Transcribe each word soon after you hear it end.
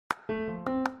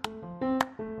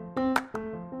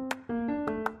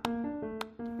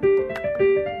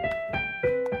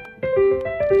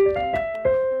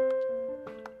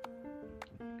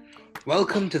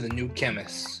Welcome to the new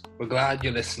Chemist. We're glad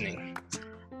you're listening.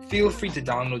 Feel free to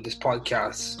download this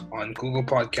podcast on Google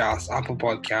Podcasts, Apple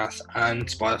Podcasts, and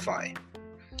Spotify.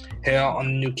 Here on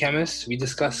the new Chemist, we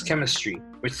discuss chemistry,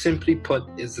 which simply put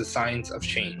is the science of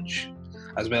change,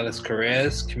 as well as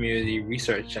careers, community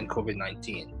research, and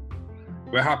COVID-19.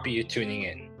 We're happy you're tuning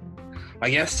in. My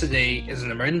guest today is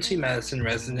an emergency medicine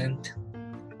resident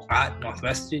at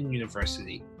Northwestern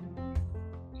University,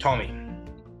 Tommy.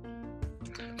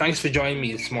 Thanks for joining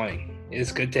me this morning. It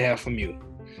is good to hear from you.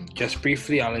 Just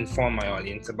briefly, I'll inform my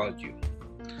audience about you.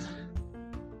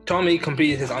 Tommy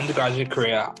completed his undergraduate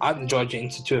career at the Georgia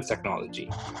Institute of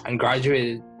Technology and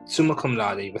graduated summa cum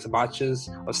laude with a Bachelor's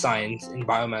of Science in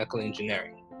Biomedical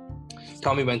Engineering.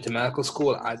 Tommy went to medical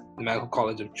school at the Medical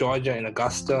College of Georgia in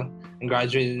Augusta and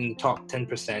graduated in the top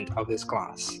 10% of his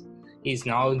class. He's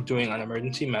now doing an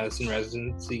emergency medicine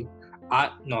residency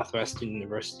at Northwestern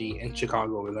University in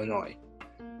Chicago, Illinois.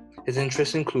 His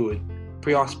interests include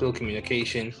pre-hospital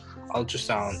communication,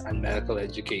 ultrasound, and medical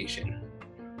education.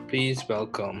 Please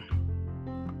welcome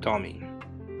Tommy.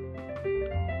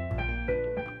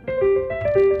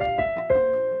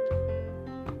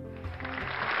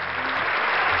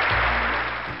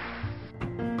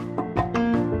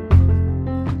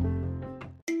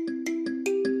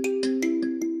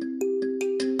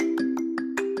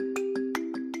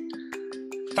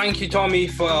 Thank you, Tommy,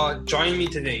 for joining me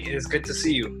today. It is good to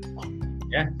see you.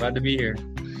 Yeah, glad to be here.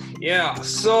 Yeah,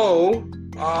 so,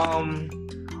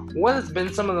 what has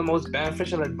been some of the most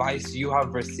beneficial advice you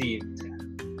have received?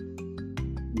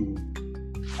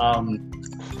 I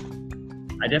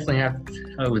definitely have.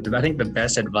 I think the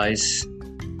best advice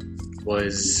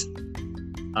was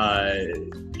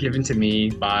given to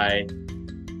me by.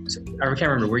 I can't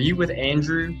remember. Were you with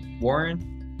Andrew Warren?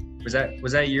 Was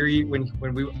that year when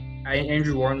we?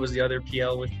 Andrew Warren was the other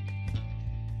PL with.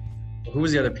 Who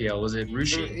was the other PL? Was it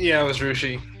Rushi? Yeah, it was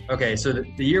Rushi. Okay, so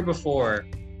the year before,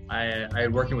 I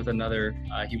had working with another.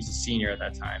 He was a senior at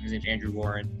that time. His name's Andrew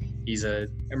Warren. He's he's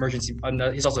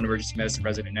also an emergency medicine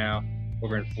resident now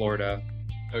over in Florida.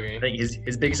 Okay. I think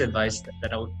his biggest advice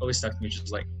that always stuck to me was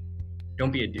just like,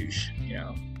 don't be a douche. You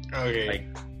know. Okay.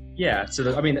 Like, yeah. So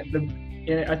I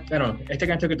don't know. I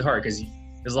think I took it to heart because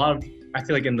there's a lot of. I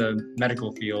feel like in the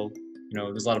medical field,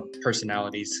 there's a lot of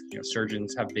personalities.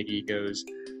 Surgeons have big egos.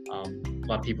 A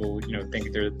lot of people,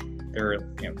 think they're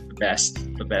the best,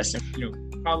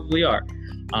 and, probably are.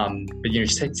 But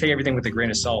just take everything with a grain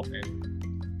of salt, and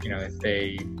if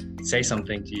they say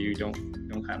something to you,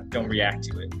 don't react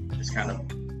to it. Just kind of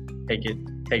take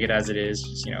it as it is.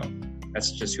 Just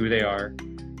that's just who they are.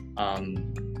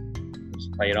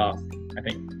 Just play it off. I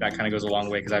think that kind of goes a long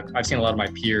way because I've seen a lot of my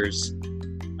peers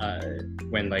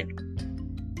when like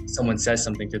someone says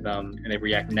something to them and they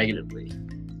react negatively.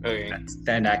 Okay.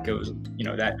 Then that goes,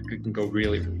 that can go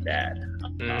really, really bad.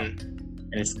 And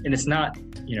it's not,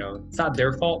 it's not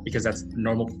their fault because that's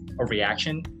a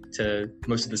reaction to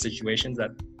most of the situations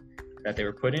that they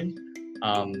were put in.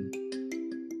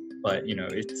 But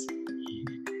it's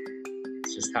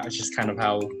just kind of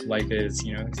how life is.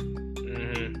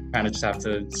 Kind of just have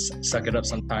to suck it up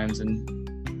sometimes and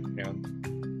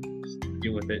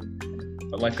deal with it.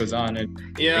 But life goes on and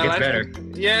it gets better.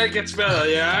 It gets better.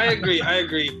 Yeah, I agree.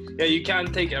 Yeah, you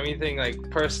can't take everything like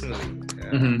personally.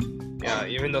 Yeah. Mm-hmm. Yeah,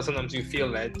 even though sometimes you feel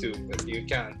led to, but you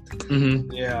can't.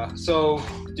 Mm-hmm. Yeah. So,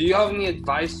 do you have any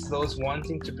advice to those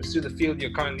wanting to pursue the field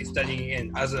you're currently studying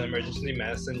in as an emergency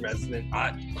medicine resident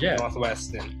at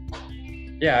Northwestern?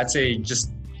 Yeah, I'd say just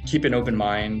keep an open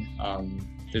mind.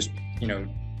 There's,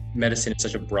 medicine is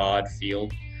such a broad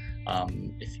field.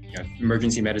 If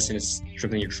emergency medicine is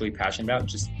something you're truly passionate about,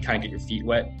 just kind of get your feet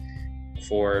wet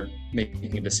before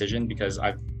making a decision, because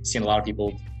I've seen a lot of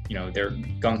people, they're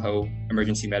gung-ho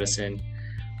emergency medicine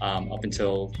up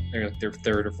until their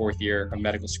third or fourth year of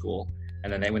medical school,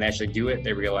 and then when they actually do it,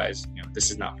 they realize this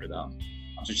is not for them.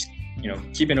 So just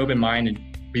keep an open mind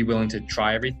and be willing to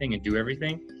try everything and do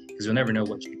everything, because you'll never know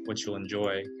what you'll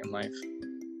enjoy in life.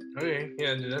 Okay,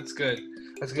 yeah, dude, that's good.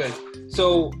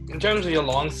 So, in terms of your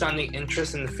long-standing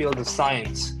interest in the field of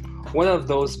science, what have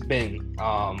those been?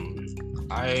 I'm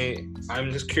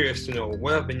just curious to know,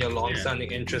 what have been your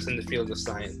long-standing interest in the field of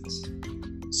science?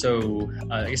 So,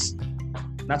 I guess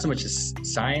not so much as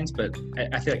science, but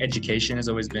I feel like education has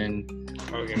always been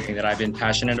something that I've been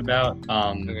passionate about.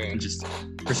 And just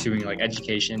pursuing like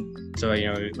education. So,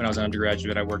 when I was an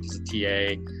undergraduate, I worked as a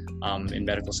TA in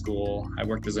medical school. I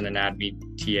worked as an anatomy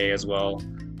TA as well.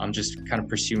 I'm just kind of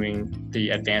pursuing the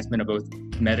advancement of both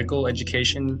medical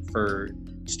education for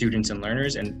students and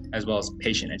learners, and as well as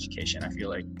patient education. I feel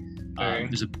like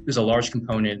there's a large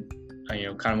component. Kind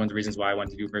of one of the reasons why I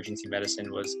wanted to do emergency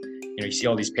medicine was, you see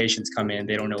all these patients come in,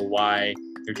 they don't know why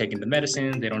they're taking the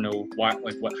medicine, they don't know what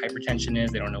hypertension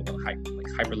is, they don't know what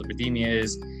hyperlipidemia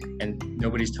is, and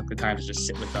nobody's took the time to just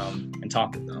sit with them and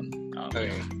talk with them,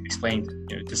 explain,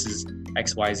 this is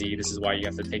XYZ, this is why you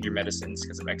have to take your medicines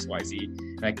because of XYZ.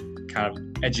 And that kind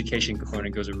of education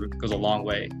component goes a long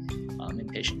way in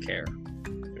patient care.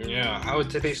 Yeah, I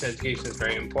would say patient education is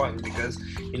very important because,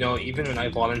 even when I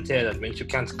volunteered at Winship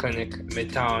Cancer Clinic,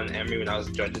 Midtown, Emory, when I was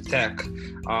at Georgia Tech,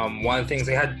 one of the things,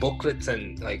 they had booklets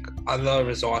and other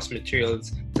resource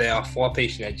materials there for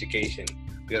patient education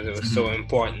because it was so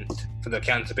important for the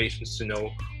cancer patients to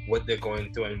know what they're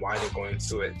going through and why they're going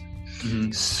through it.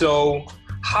 So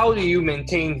how do you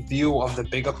maintain view of the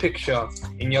bigger picture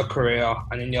in your career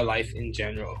and in your life in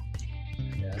general?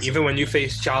 Even when you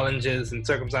face challenges and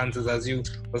circumstances, as you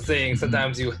were saying,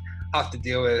 sometimes you have to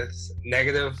deal with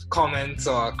negative comments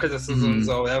or criticisms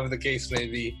or whatever the case may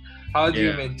be. How do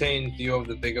you maintain view of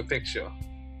the bigger picture?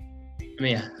 I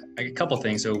mean, a couple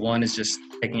things. So one is just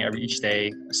taking each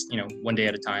day, one day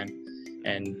at a time,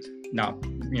 and not,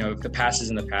 if the past is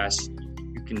in the past,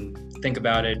 you can think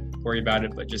about it, worry about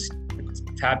it, but just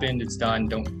it's happened, it's done.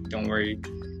 Don't worry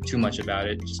too much about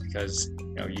it, just because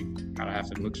you kind of have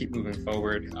to keep moving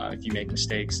forward if you make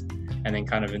mistakes. And then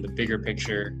kind of in the bigger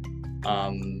picture,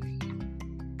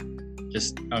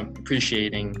 just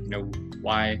appreciating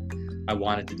why I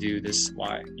wanted to do this,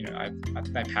 why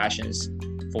my passion is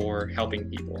for helping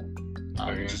people.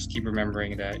 Just keep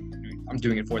remembering that I'm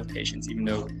doing it for the patients, even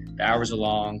though the hours are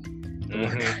long,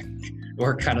 the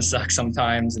work kind of sucks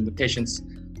sometimes, and the patients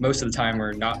most of the time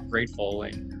are not grateful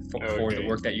for the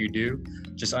work that you do.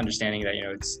 Just understanding that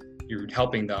you're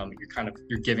helping them,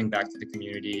 you're giving back to the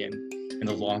community, and in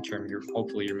the long term, you're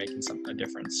making a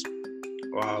difference.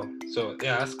 Wow. So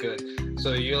yeah, that's good.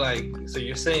 So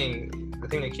you're saying the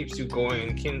thing that keeps you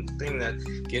going, the thing that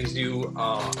gives you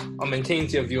or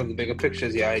maintains your view of the bigger picture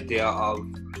is the idea of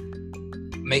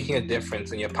making a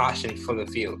difference and your passion for the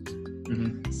field.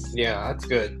 Yeah, that's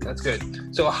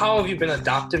good. So how have you been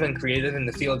adaptive and creative in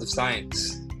the field of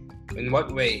science? In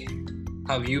what way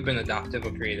have you been adaptive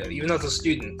or creative, even as a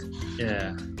student?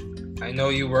 Yeah, I know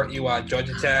you are at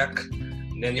Georgia Tech,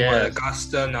 then you were at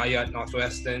Augusta, now you're at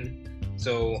Northwestern.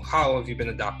 So how have you been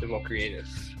adaptive or creative?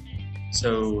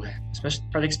 So,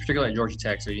 particularly at Georgia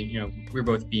Tech, so we're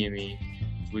both BME.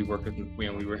 So we work with we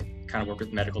work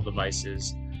with medical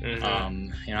devices. I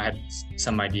had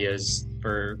some ideas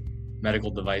for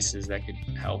medical devices that could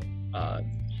help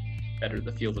better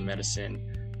the field of medicine.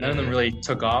 None of them really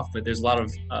took off, but there's a lot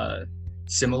of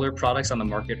similar products on the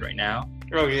market right now.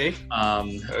 I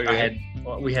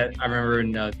remember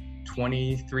in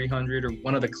 2300 or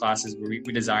one of the classes where we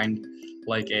designed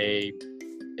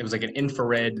it was like an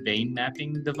infrared vein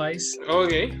mapping device.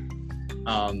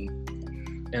 And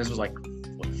this was like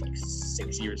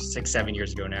 7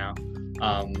 years ago now.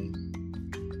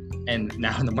 And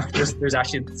now in the market, there's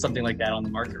actually something like that on the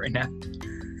market right now.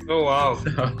 Oh wow!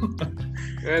 So,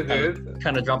 yeah, dude.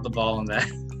 Kind of dropped the ball on that.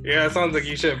 Yeah, it sounds like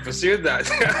you should have pursued that.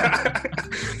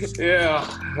 Yeah.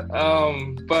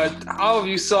 But how have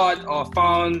you sought or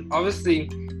found? Obviously,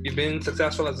 you've been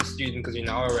successful as a student because you're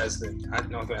now a resident at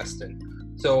Northwestern.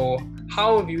 So,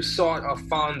 how have you sought or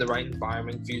found the right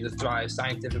environment for you to thrive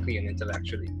scientifically and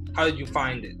intellectually? How did you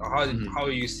find it, or how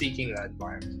are you seeking that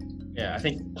environment? Yeah, I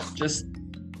think just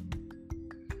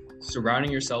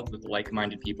surrounding yourself with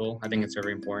like-minded people, I think it's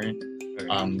very important.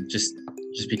 Just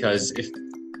because if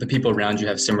the people around you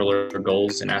have similar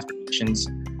goals and aspirations,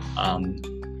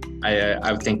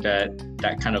 I would think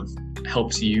that kind of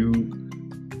helps you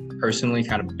personally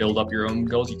kind of build up your own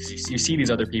goals. You see these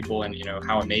other people and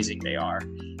how amazing they are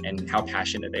and how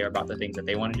passionate they are about the things that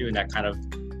they want to do, and that kind of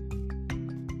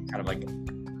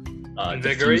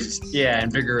invigorates.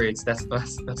 Invigorates. That's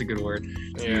a good word.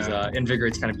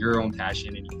 Invigorates kind of your own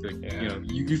passion, and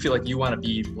you feel like you want to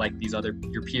be like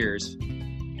your peers,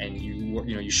 and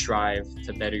you strive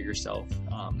to better yourself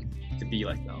to be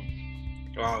like them.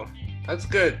 Wow, that's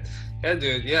good. Yeah,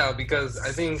 dude. Yeah, because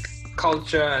I think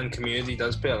culture and community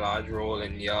does play a large role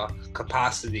in your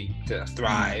capacity to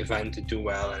thrive and to do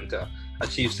well and to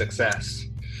achieve success.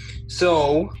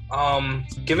 So,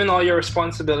 given all your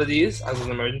responsibilities as an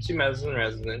emergency medicine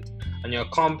resident and your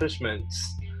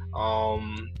accomplishments,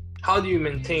 how do you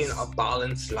maintain a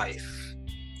balanced life?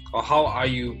 Or how are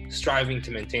you striving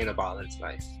to maintain a balanced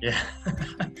life?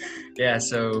 Yeah.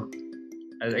 So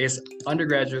I guess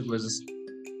undergraduate was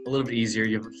a little bit easier.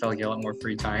 You felt like you had a lot more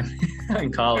free time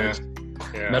in college.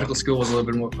 Yeah. Medical school was a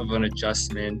little bit more of an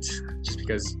adjustment, just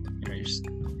because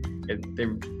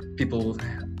people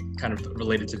kind of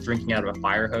related to drinking out of a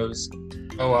fire hose.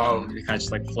 Oh wow! They kind of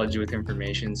just like flood you with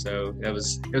information. So it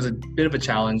was a bit of a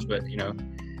challenge, but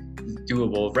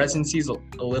doable. Residency is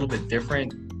a little bit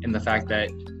different in the fact that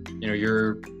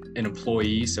you're an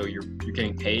employee, so you're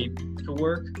getting paid to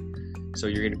work. So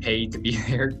you're getting paid to be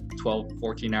there 12,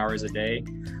 14 hours a day.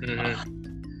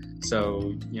 Mm-hmm.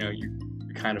 So you're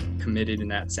kind of committed in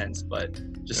that sense. But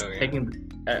just taking,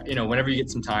 whenever you get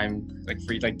some time, like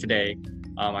free, like today,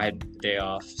 I had a day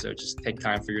off. So just take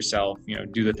time for yourself.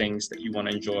 Do the things that you want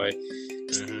to enjoy.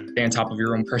 Just stay on top of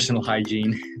your own personal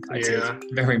hygiene. I'd say it's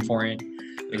very important.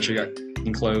 Make sure you got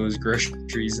clean clothes,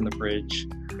 groceries in the fridge.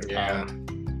 Yeah.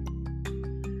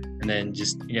 And then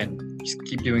just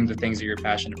keep doing the things that you're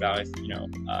passionate about.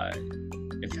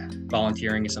 If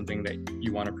volunteering is something that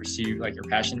you want to pursue, like you're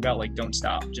passionate about, like don't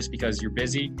stop. Just because you're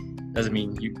busy doesn't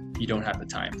mean you don't have the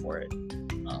time for it.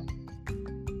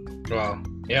 Wow.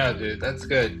 Yeah, dude, that's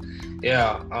good.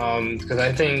 Yeah. Because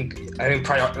I think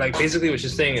basically what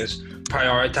you're saying is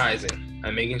prioritizing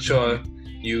and making sure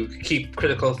you keep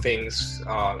critical things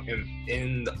at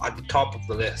the top of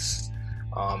the list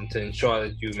to ensure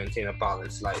that you maintain a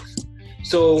balanced life.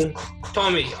 So,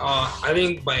 Tommy, I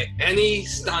think by any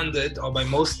standard or by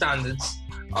most standards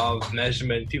of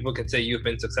measurement, people can say you've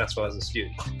been successful as a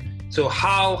student. So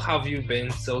how have you been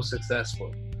so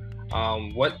successful?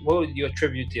 What would you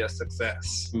attribute to your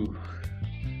success? Ooh.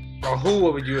 Or who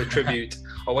would you attribute,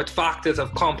 or what factors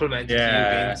have complemented you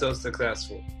being so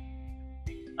successful?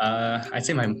 I'd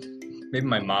say maybe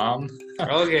my mom.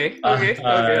 Okay,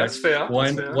 that's fair.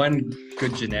 One,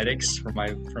 good genetics from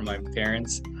my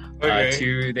parents. Okay.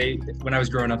 Two, when I was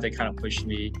growing up, they kind of pushed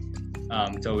me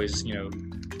to always,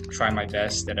 try my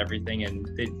best at everything. And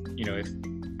they, if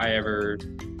I ever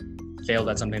failed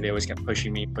at something, they always kept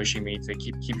pushing me to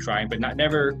keep trying, but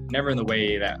never in the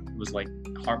way that was like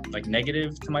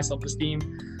negative to my self-esteem.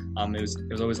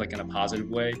 It was always like in a positive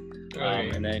way.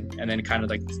 Right. And then kind of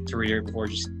like to reiterate before,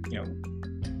 just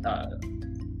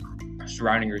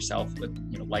surrounding yourself with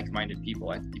like-minded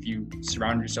people. If you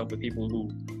surround yourself with people who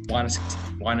want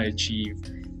to achieve,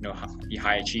 be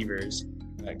high achievers,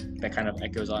 that kind of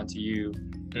echoes onto you.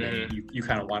 And then you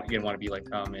kind of want to be like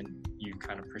them, and you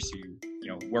kind of pursue,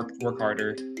 work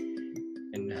harder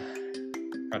and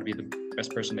try to be the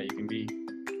best person that you can be.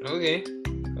 Okay,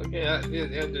 yeah,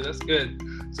 dude, that's good.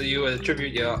 So you would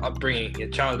attribute your upbringing, your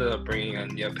childhood upbringing,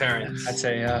 and your parents. I'd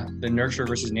say the nurture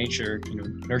versus nature.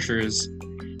 Nurture is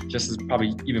just as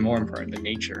probably even more important than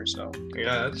nature. So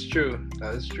yeah, that's true.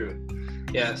 That is true.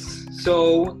 Yes.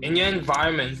 So in your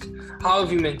environment, how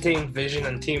have you maintained vision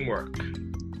and teamwork?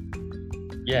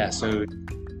 Yeah. So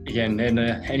again, in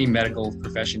any medical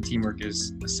profession, teamwork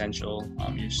is essential.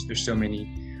 There's so many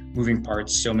moving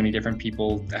parts, so many different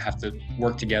people that have to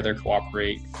work together,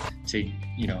 cooperate to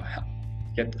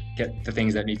get the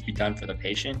things that need to be done for the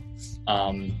patient.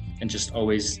 And just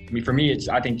always, for me,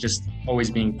 I think just always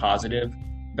being positive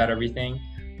about everything.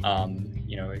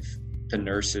 If the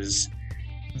nurse is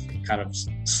kind of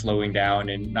slowing down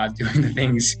and not doing the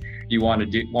things you want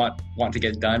to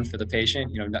get done for the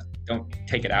patient, don't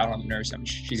take it out on the nurse. I mean,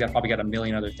 she's probably got a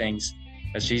million other things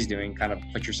that she's doing. Kind of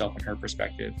put yourself in her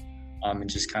perspective, and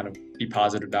just kind of be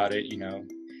positive about it,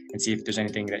 and see if there's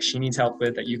anything that she needs help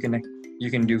with that you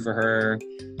can do for her,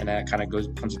 and that kind of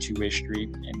becomes a two-way street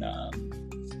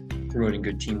and promoting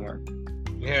good teamwork.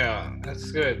 Yeah,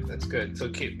 that's good. So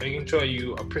keep making sure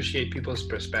you appreciate people's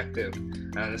perspective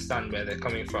and understand where they're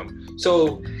coming from.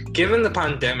 So given the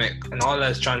pandemic and all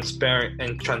that's transpiring,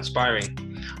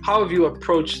 how have you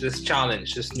approached this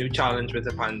new challenge with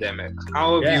the pandemic?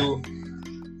 How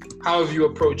have you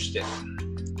approached it?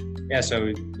 Yeah,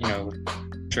 so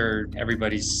sure,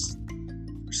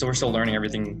 we're still learning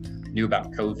everything new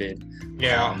about COVID.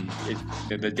 Yeah.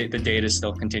 The data is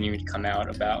still continuing to come out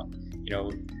about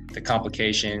the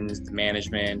complications, the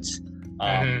management.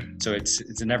 So it's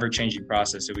a never-changing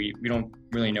process. So we don't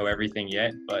really know everything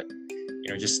yet, but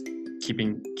just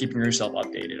keeping yourself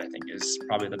updated, I think, is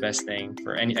probably the best thing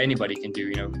for anybody can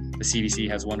do. The CDC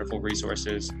has wonderful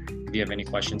resources if you have any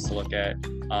questions to look at.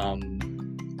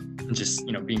 And just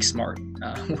being smart.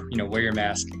 Wear your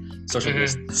mask, social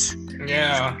distance.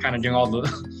 Yeah. Kind of doing all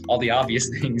the obvious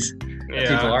things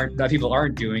that people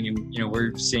aren't doing, and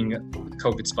we're seeing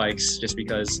COVID spikes just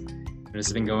because this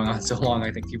has been going on so long.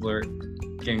 I think people are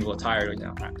getting a little tired.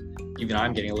 Even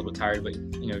I'm getting a little bit tired, but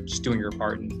just doing your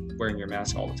part and wearing your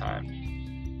mask all the time.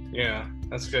 Yeah,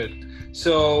 That's good.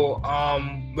 So,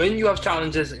 when you have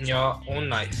challenges in your own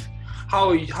life, how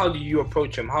do you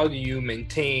approach them? How do you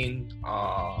maintain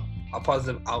a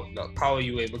positive outlook? How are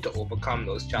you able to overcome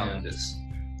those challenges,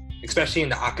 especially in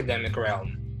the academic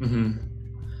realm? Mm-hmm.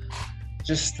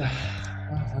 Just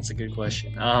that's a good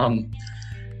question. I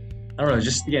don't know.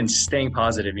 Just again, staying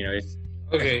positive. They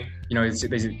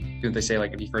say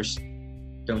like if you first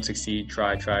don't succeed,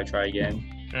 try again.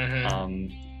 Mm-hmm.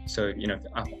 So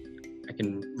I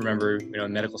can remember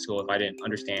in medical school, if I didn't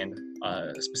understand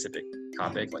a specific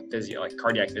topic like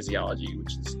cardiac physiology,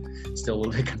 which is still a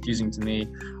little bit confusing to me.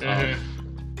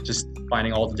 Mm-hmm. Just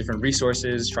finding all the different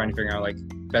resources, trying to figure out like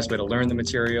best way to learn the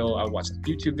material. I would watch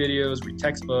YouTube videos, read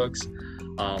textbooks,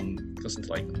 listen to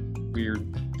like weird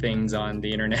things on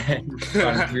the internet,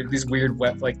 these weird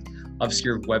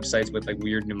obscure websites with like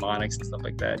weird mnemonics and stuff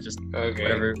like that. Just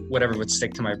whatever would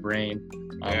stick to my brain.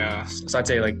 So I'd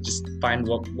say like just find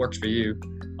what works for you,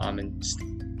 and just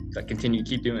like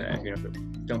keep doing that.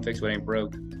 Don't fix what ain't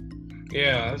broke.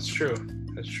 Yeah, that's true.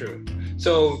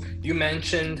 So you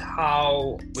mentioned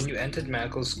how when you entered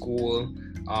medical school,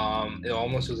 it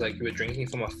almost was like you were drinking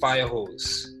from a fire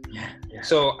hose. Yeah.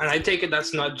 So, and I take it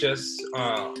that's not just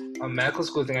a medical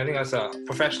school thing. I think that's a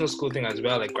professional school thing as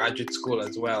well, like graduate school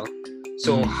as well.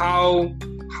 So how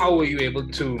were you able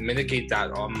to mitigate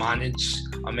that or manage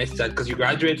amidst that? Because you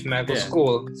graduated from medical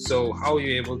school, so how were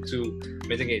you able to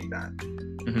mitigate that?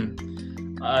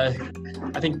 Mm-hmm. I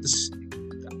think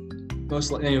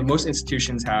most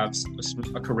institutions have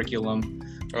a curriculum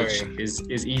which is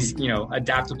easy,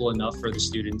 adaptable enough for the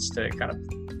students to kind of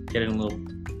get in little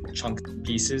chunk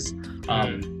pieces.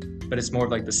 But it's more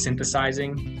of like the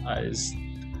synthesizing is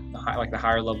the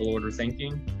higher level order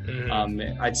thinking.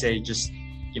 I'd say just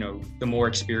the more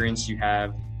experience you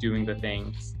have doing the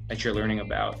thing that you're learning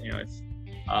about. If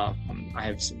I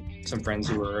have some friends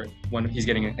who are he's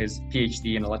getting his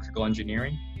PhD in electrical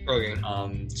engineering. So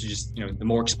just the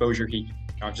more exposure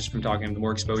just from talking to him, the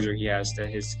more exposure he has to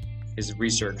his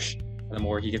research, the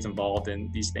more he gets involved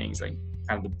in these things, like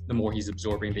kind of the more he's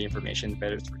absorbing the information, the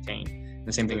better it's retained. And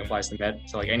the same thing applies to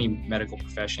like any medical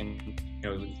profession.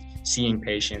 Seeing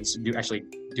patients, actually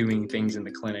doing things in the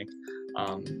clinic,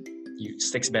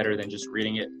 sticks better than just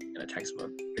reading it in a textbook,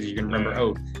 because you can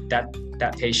remember, that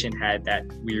patient had that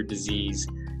weird disease,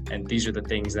 and these are the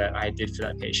things that I did for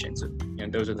that patient. So,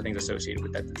 those are the things associated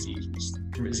with that disease.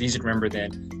 It's easier to remember than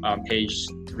page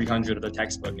 300 of the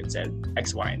textbook. It said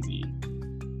X, Y, and Z.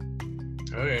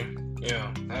 Okay,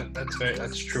 yeah,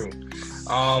 that's true.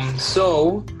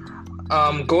 So,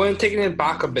 taking it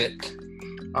back a bit,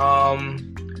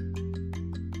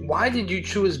 why did you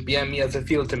choose BME as a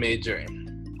field to major in?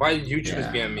 Why did you choose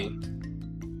BME?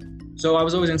 So I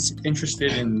was always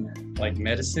interested in like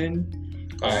medicine,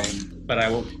 but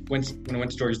when I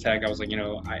went to Georgia Tech, I was like,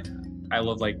 I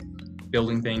love like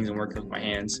building things and working with my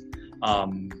hands.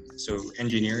 So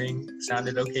engineering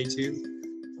sounded okay too.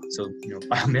 So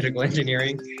biomedical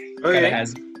engineering kind of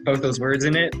has both those words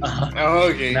in it.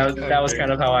 That was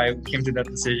kind of how I came to that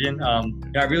decision.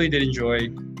 I really did enjoy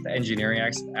the engineering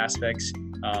aspects.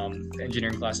 The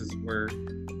engineering classes were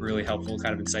really helpful,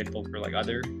 kind of insightful for like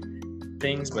other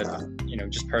things, but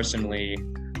just personally,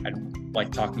 I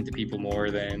like talking to people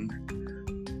more than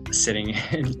sitting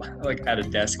like at a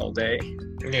desk all day.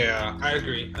 Yeah, I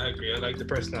agree. I like the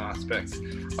personal aspects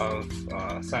of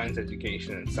science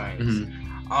education and science.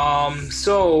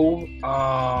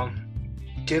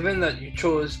 Given that you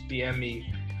chose BME,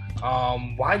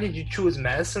 why did you choose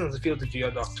medicine as a field to do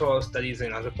your doctoral studies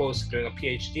in, as opposed to doing a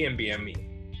PhD in BME?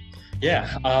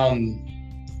 Yeah,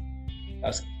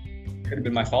 that could have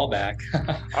been my fallback.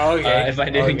 If I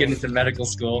didn't get into medical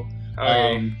school.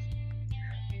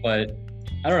 But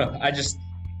I don't know. I just,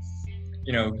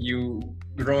 you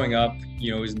growing up,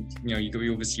 you go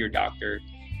over see your doctor,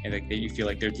 and like you feel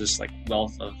like there's this like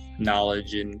wealth of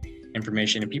knowledge and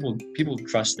information, and people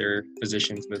trust their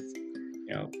physicians with,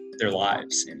 their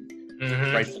lives, and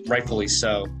rightfully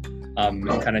so. And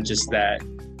kind of just that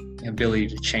ability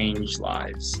to change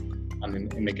lives,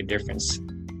 and make a difference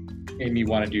made me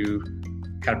want to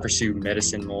pursue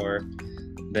medicine more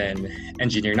than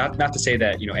engineering. Not to say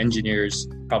that engineers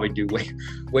probably do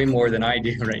way more than I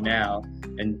do right now,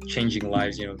 and changing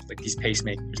lives. Like these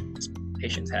pacemakers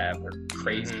patients have are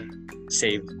crazy,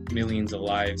 save millions of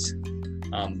lives.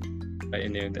 But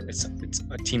it's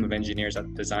a team of engineers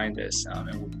that designed this,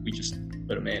 and we just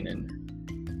put them in and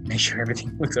make sure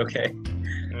everything looks okay.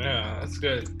 Yeah, that's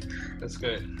good.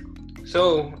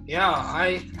 So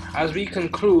as we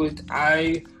conclude,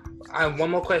 I have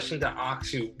one more question to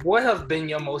ask you. What have been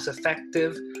your most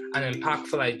effective and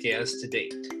impactful ideas to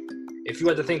date? if you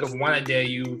had to think of one idea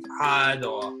you've had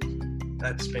or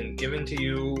that's been given to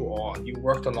you or you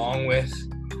worked along with,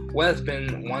 what has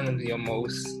been one of your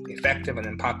most effective and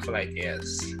impactful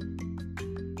ideas?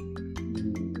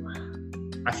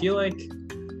 I feel like,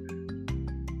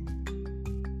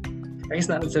 I guess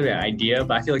not necessarily an idea,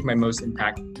 but I feel like my most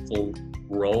impactful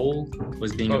role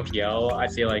was being a PL. I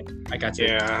feel like I got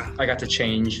to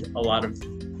change a lot of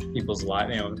people's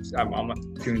lives. You know, I'm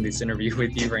doing this interview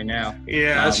with you right now.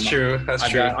 Yeah, that's true.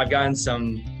 I've gotten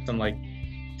some like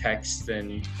texts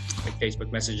and like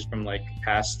Facebook messages from like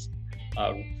past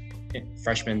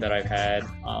freshmen that I've had.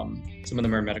 Some of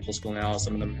them are in medical school now,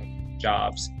 some of them have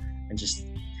jobs, and just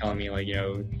telling me like, you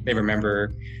know, they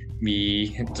remember me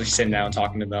just sitting down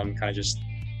talking to them, kind of just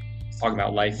talking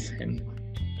about life. And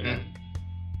you know,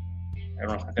 I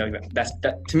don't know, I feel like that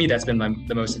to me, that's been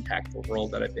the most impactful role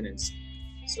that I've been in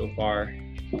so far.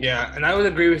 Yeah, and I would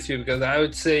agree with you, because I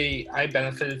would say I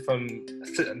benefited from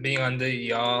being under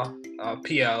your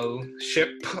PL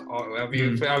ship, or whatever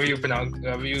you pronounce,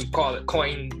 whatever you call it,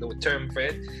 coin the term for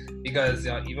it. Because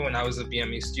even when I was a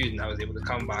BME student, I was able to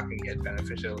come back and get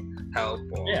beneficial help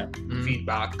or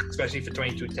feedback, especially for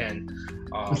 2210.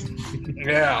 I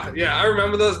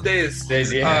remember those days.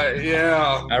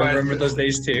 I remember those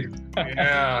days too.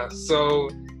 So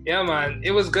yeah, man,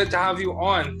 it was good to have you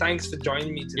on. Thanks for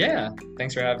joining me today. Yeah,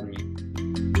 thanks for having me.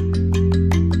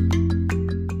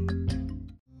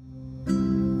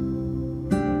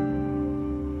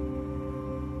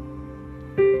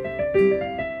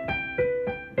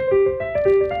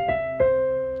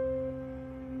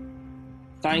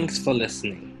 Thanks for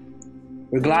listening.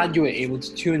 We're glad you were able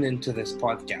to tune into this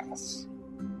podcast.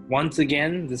 Once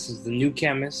again, this is the New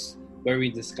Chemist, where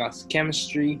we discuss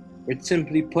chemistry, which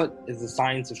simply put is the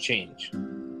science of change,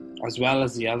 as well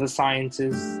as the other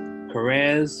sciences,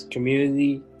 careers,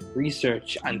 community,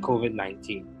 research, and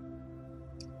COVID-19.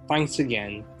 Thanks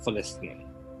again for listening.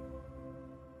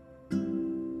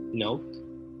 Note,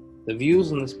 the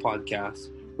views on this podcast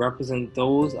represent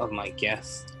those of my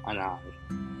guests and I.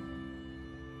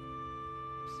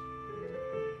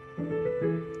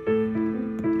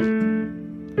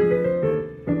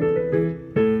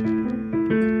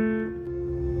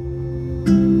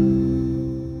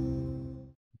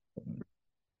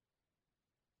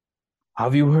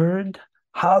 Have you heard?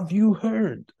 Have you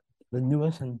heard? The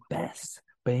newest and best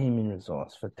Bahamian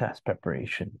resource for test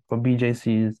preparation for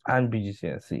BJCs and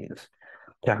BGCSEs.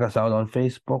 Check us out on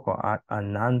Facebook or at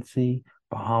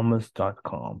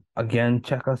anansibahamas.com. Again,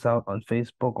 check us out on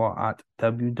Facebook or at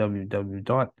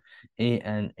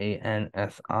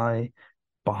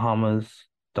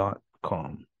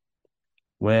www.anansibahamas.com,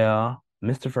 where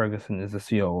Mr. Ferguson is the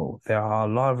COO. There are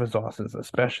a lot of resources,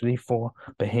 especially for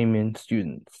Bahamian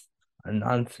students.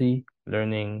 Anansi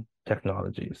Learning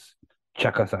Technologies.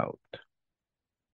 Check us out.